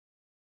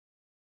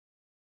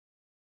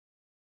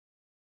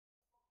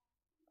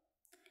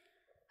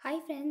Hi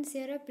friends,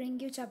 here I bring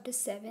you chapter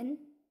 7,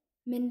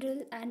 Mineral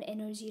and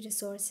Energy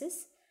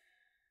Resources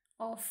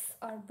of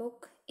our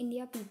book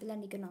India, People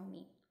and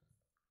Economy.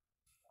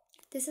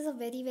 This is a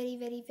very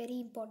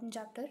important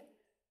chapter.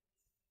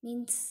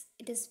 Means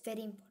it is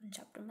very important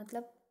chapter.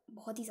 मतलब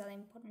बहुत ही ज़्यादा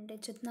important है.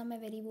 जितना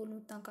मैं very बोलूँ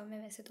उतना कम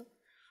है वैसे तो.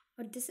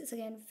 But this is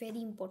again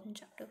very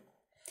important chapter.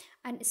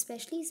 And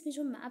especially इसमें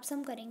जो maps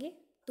हम करेंगे,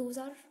 those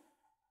are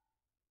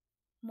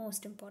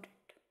most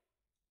important.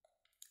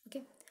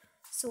 Okay.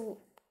 So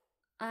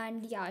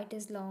and yeah, it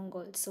is long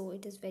also.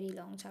 It is very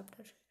long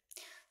chapter.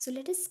 So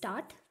let us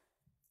start.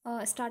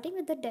 Starting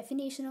with the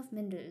definition of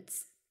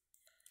minerals.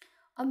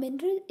 A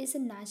mineral is a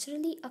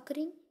naturally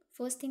occurring,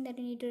 first thing that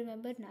you need to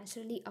remember,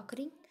 naturally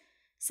occurring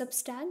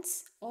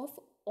substance of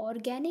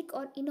organic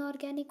or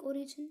inorganic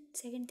origin.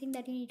 Second thing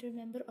that you need to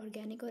remember,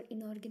 organic or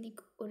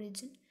inorganic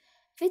origin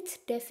with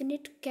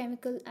definite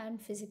chemical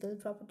and physical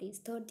properties.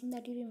 Third thing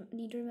that you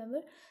need to remember,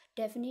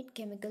 definite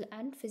chemical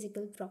and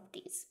physical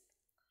properties.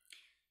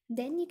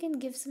 Then you can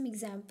give some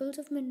examples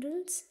of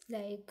minerals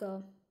like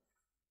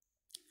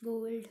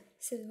gold,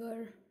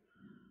 silver,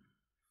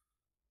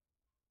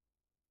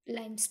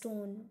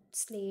 limestone,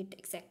 slate,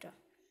 etc.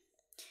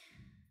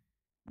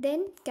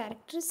 Then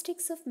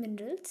characteristics of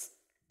minerals.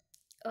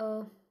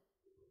 Uh,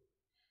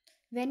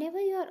 Whenever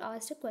you are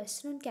asked a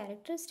question on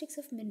characteristics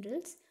of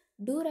minerals,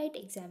 do write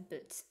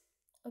examples.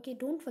 Okay,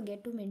 don't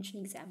forget to mention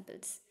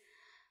examples.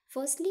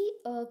 Firstly,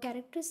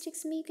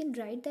 characteristics mean you can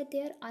write that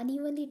they are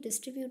unevenly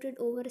distributed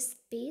over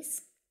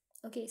space.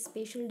 Okay,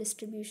 spatial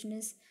distribution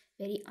is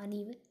very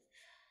uneven.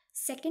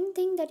 Second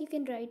thing that you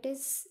can write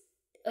is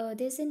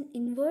there's an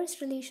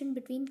inverse relation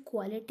between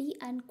quality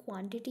and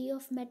quantity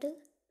of metal.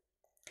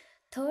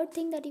 Third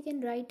thing that you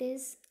can write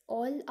is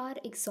all are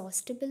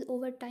exhaustible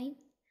over time.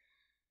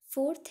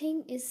 Fourth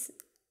thing is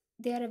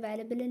they are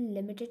available in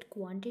limited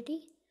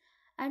quantity.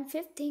 And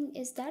fifth thing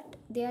is that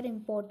they are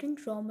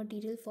important raw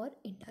material for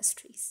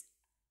industries.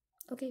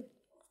 Okay,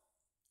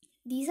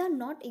 these are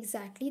not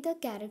exactly the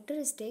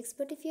characteristics,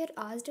 but if you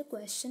are asked a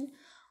question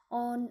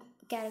on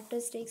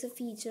characteristics or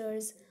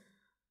features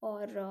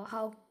or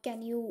how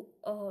can you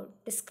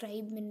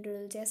describe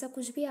minerals, ऐसा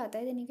कुछ भी आता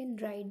है, then you can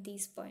write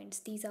these points.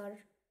 These are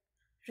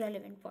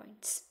relevant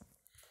points.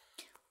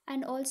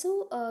 And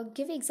also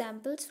give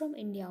examples from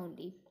India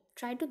only.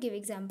 Try to give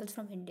examples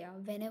from India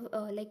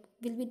whenever like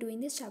we'll be doing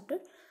this chapter.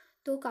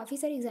 तो काफ़ी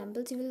सारे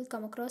examples, you will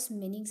come across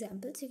many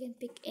examples. You can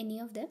pick any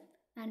of them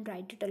and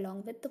write it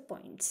along with the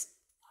points.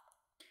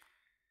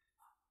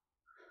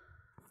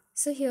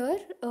 So here,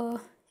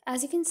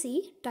 as you can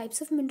see,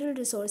 types of mineral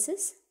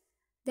resources.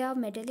 There are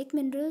metallic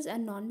minerals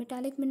and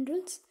non-metallic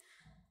minerals.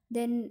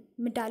 Then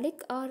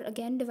metallic are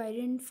again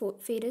divided in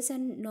ferrous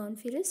and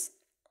non-ferrous.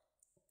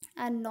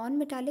 And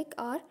non-metallic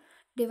are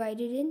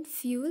divided in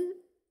fuel,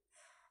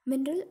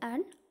 mineral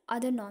and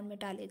other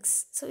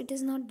non-metallics. So it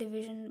is not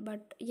division,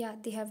 but yeah,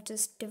 they have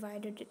just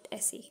divided it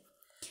SA.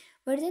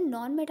 But then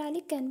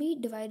non-metallic can be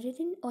divided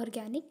in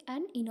organic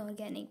and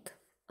inorganic.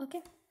 Okay.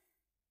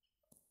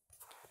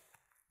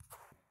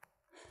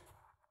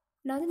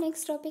 Now the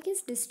next topic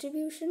is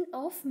distribution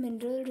of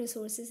mineral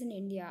resources in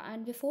India,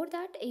 and before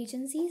that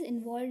agencies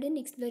involved in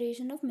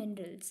exploration of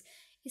minerals.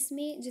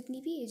 इसमें जितनी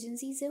भी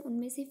agencies है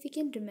उनमें से if you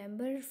can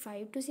remember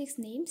 5 to 6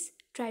 names,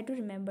 try to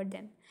remember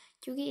them.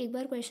 क्योंकि एक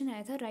बार question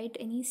आया था write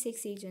any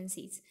 6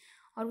 agencies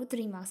और वो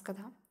 3 marks का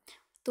था.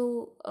 तो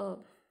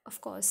of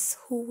course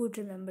who would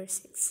remember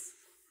 6,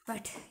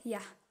 but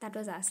yeah, that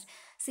was asked,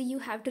 so you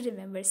have to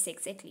remember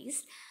 6 at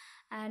least.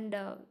 And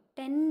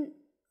 10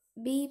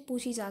 भी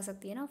पूछी जा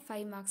सकती है ना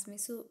 5 marks में,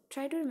 so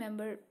try to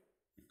remember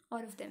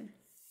all of them,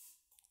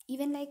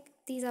 even like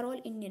these are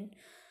all Indian,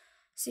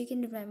 so you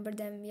can remember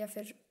them या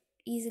फिर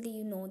easily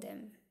you know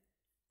them.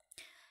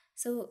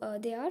 So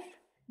they are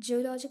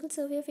Geological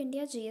Survey of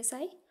India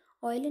GSI,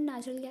 Oil and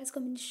Natural Gas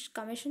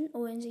Commission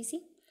ONGC,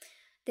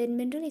 then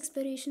Mineral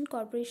Exploration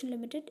Corporation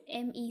Limited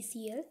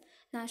MECL,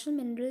 National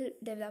Mineral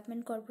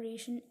Development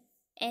Corporation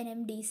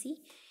NMDC,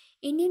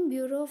 Indian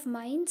Bureau of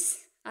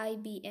Mines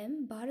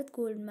IBM, Bharat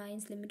Gold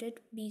Mines Limited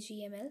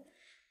BGML,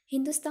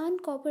 Hindustan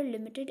Copper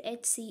Limited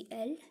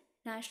HCL,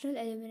 National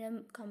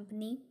Aluminum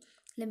Company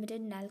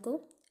Limited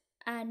NALCO,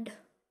 and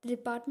the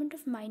Department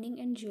of Mining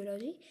and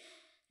Geology.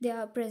 They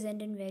are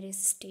present in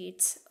various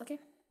states. Okay,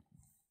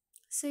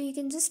 so you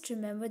can just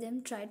remember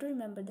them, try to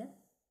remember them.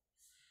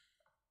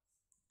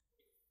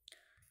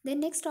 The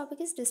next topic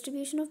is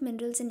distribution of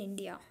minerals in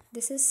India.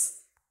 This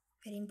is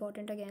very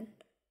important again,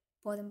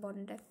 बहुत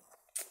important है.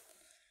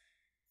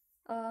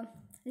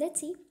 Let's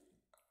see.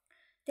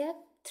 There are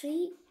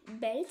 3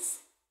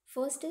 belts.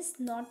 First is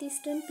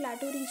northeastern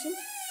plateau region.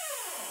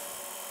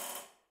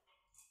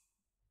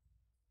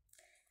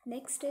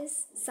 Next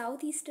is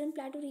southeastern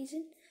plateau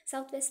region,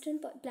 southwestern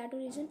plateau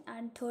region,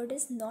 and third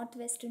is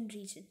northwestern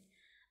region.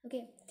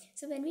 Okay,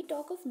 so when we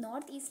talk of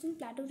northeastern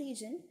plateau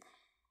region,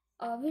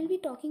 we'll be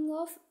talking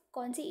of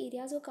कौन सी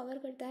areas वो cover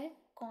करता है,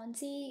 कौन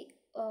सी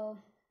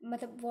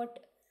मतलब what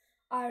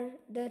are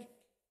the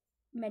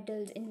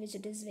metals in which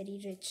it is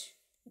very rich.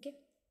 Okay,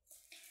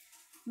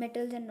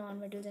 metals and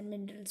non-metals and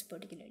minerals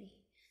particularly.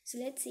 So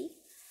let's see.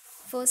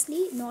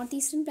 Firstly,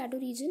 northeastern plateau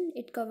region,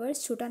 it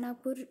covers Chota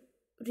Nagpur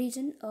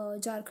region,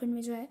 Jharkhand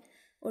में जो है,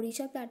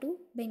 Odisha plateau,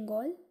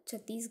 Bengal,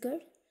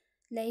 Chhattisgarh,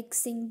 like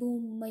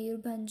Singhbhum,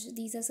 Mayurbhanj.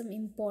 These are some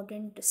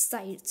important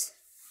sites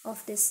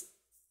of this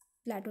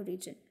plateau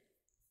region.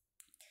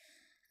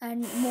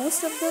 And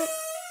most of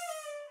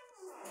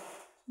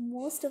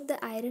the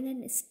iron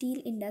and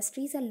steel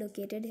industries are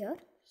located here,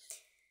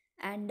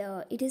 and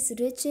it is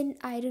rich in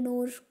iron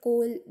ore,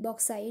 coal,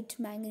 bauxite,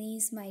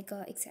 manganese,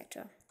 mica,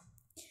 etc.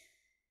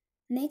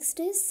 Next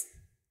is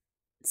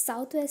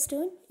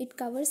southwestern. It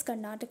covers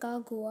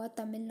Karnataka, Goa,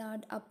 Tamil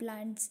Nadu,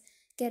 uplands,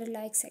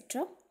 Kerala,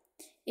 etc.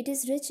 It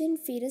is rich in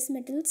ferrous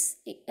metals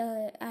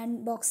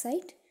and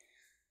bauxite,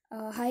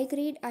 high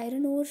grade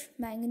iron ore,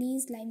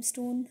 manganese,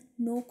 limestone,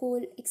 no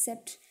coal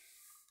except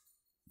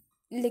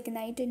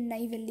lignite in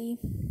Neyveli,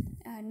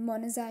 and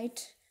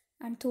monazite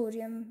and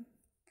thorium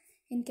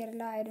in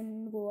Kerala, iron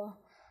in Goa.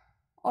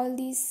 All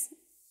these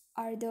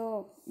are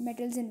the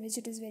metals in which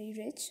it is very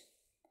rich.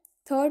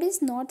 Third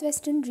is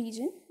northwestern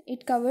region.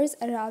 It covers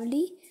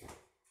Aravalli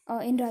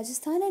in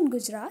Rajasthan and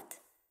Gujarat.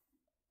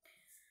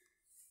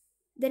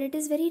 Then it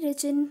is very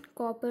rich in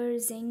copper,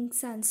 zinc,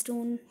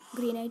 sandstone,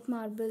 granite,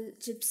 marble,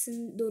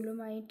 gypsum,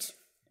 dolomite,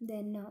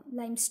 then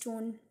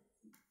limestone,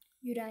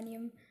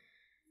 uranium,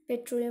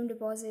 petroleum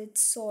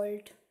deposits,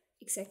 salt,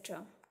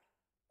 etc.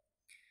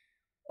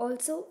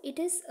 Also, it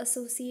is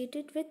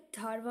associated with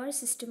Dharwar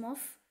system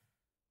of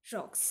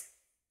rocks.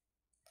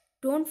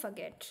 Don't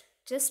forget,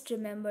 just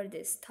remember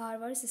this,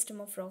 Dharwar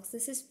system of rocks.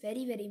 This is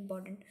very very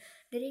important.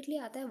 Directly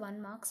आता है 1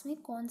 marks में,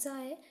 कौन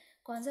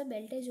सा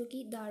belt है जो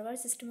कि Dharwad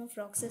system of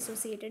rock से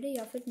associated है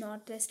या फिर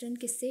नॉर्थ वेस्टर्न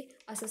किससे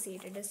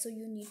एसोसिएटेड है. So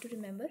you need to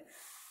remember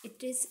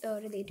it is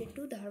related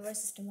to Dharwad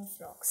system of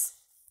rocks.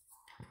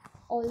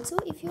 Also,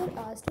 if you are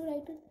asked to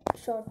write a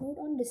short note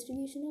on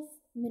distribution of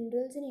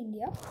minerals in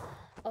India,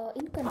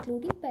 in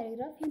concluding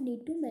paragraph you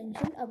need to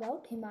mention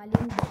about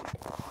Himalayan belt.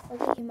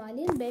 Okay,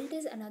 Himalayan belt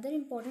is another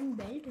important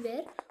belt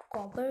where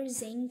copper,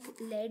 zinc,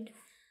 lead,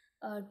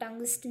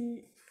 tungsten,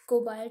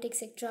 cobalt,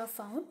 etc. are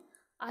found.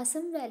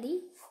 Assam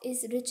Valley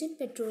is rich in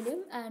petroleum,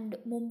 and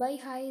Mumbai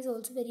High is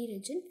also very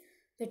rich in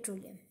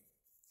petroleum.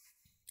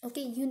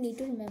 Okay, you need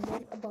to remember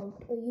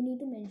about, you need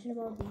to mention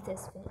about these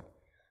as well.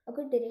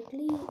 अगर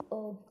directly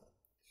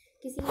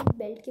किसी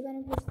belt के बारे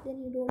में पूछते then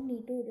you don't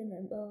need to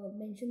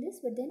mention this,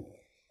 but then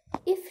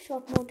if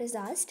short note is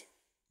asked,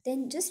 then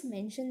just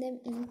mention them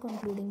in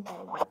concluding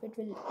paragraph. It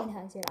will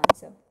enhance your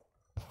answer.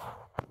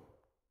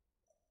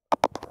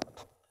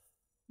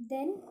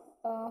 Then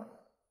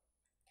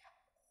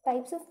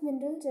types of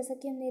mineral, जैसा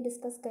कि हमने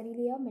discuss कर ही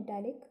लिया,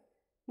 metallic,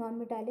 non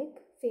metallic,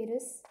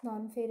 ferrous,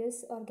 non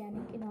ferrous,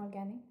 organic,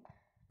 inorganic,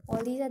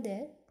 all these are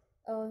there.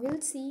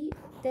 We'll see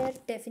their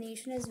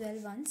definition as well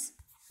once.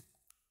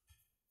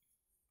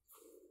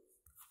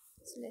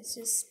 So let's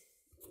just,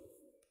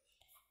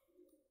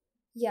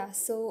 yeah,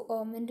 so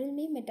mineral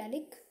में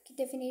metallic की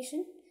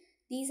definition,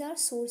 these are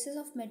sources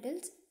of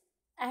metals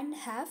and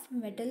have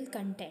metal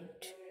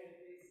content.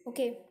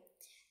 Okay,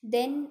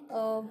 then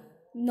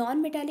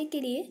non-metallic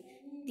के लिए,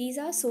 these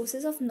are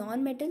sources of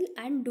non-metal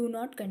and do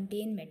not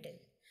contain metal.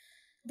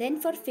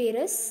 Then for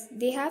ferrous,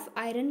 they have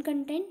iron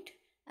content,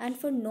 and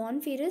for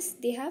non-ferrous,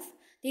 they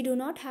do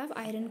not have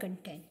iron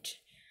content.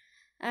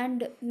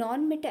 And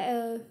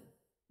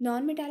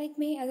non-metallic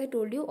में, as I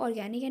told you,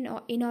 organic and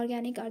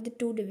inorganic are the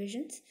two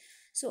divisions.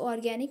 So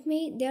organic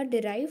में they are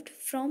derived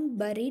from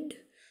buried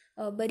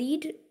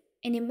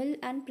animal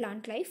and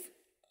plant life.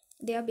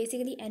 They are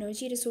basically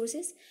energy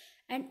resources.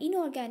 And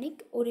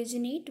inorganic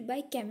originate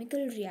by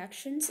chemical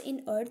reactions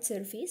in earth's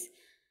surface,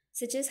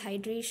 such as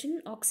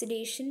hydration,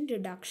 oxidation,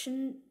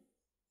 reduction,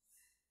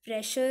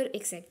 pressure,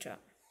 etc.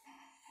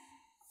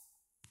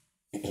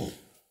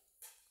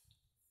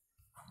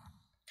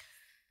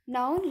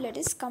 Now let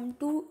us come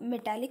to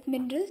metallic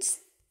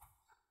minerals.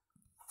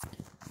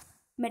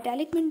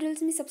 Metallic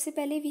minerals में सबसे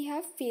पहले we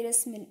have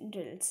ferrous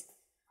minerals.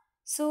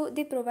 So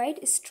they provide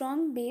a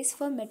strong base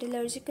for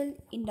metallurgical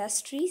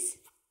industries.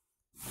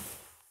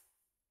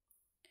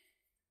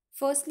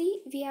 Firstly,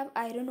 we have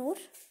iron ore.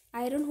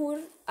 Iron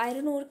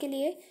ore के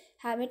लिए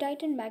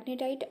hematite and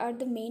magnetite are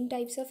the main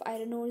types of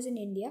iron ores in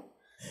India.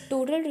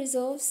 Total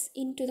reserves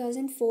in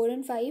 2004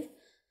 and 5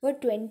 were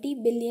 20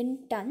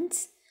 billion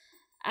tons.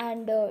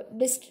 And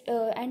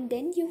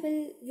then you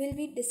will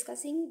be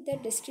discussing the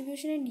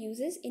distribution and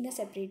uses in a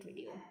separate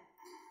video.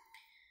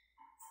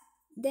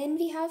 Then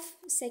we have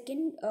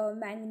second,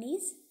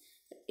 manganese.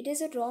 It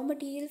is a raw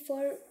material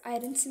for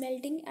iron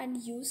smelting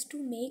and used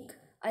to make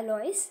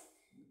alloys.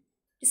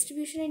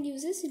 Distribution and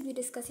uses we'll be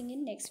discussing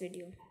in next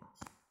video,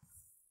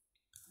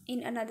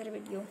 in another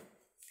video.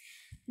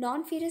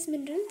 Non-ferrous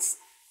minerals,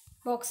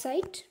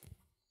 bauxite.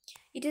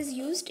 It is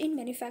used in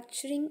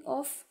manufacturing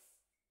of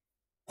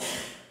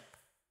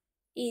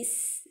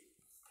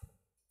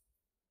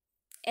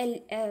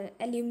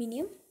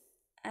aluminium,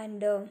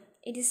 and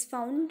it is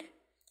found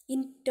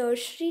in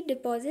tertiary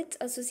deposits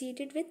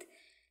associated with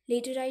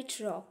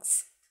laterite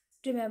rocks.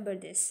 Remember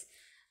this,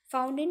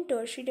 found in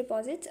tertiary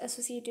deposits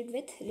associated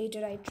with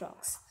laterite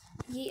rocks.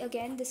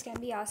 Again, this can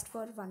be asked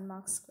for 1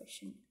 marks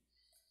question.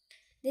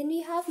 Then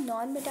we have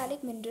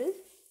non-metallic mineral,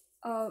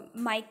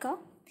 mica.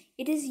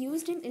 It is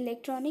used in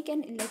electronic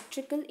and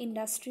electrical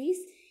industries.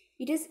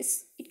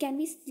 It can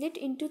be split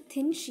into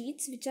thin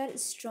sheets which are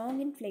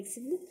strong and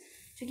flexible,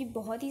 जो कि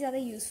बहुत ही ज़्यादा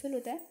useful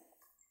होता है.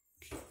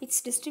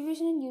 Its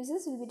distribution and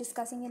uses we'll be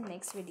discussing in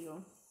next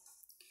video.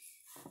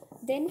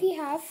 Then we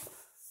have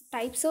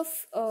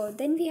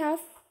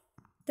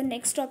the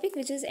next topic,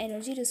 which is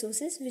energy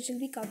resources, which we'll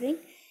be covering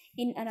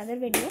in another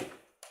video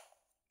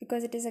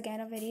because it is again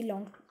a very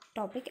long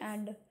topic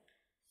and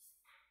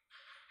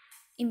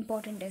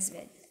important as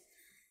well.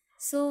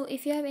 So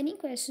if you have any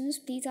questions,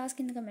 please ask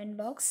in the comment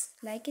box.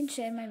 Like and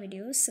share my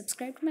videos.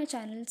 Subscribe to my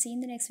channel. See you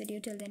in the next video.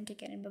 Till then, take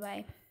care and bye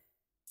bye.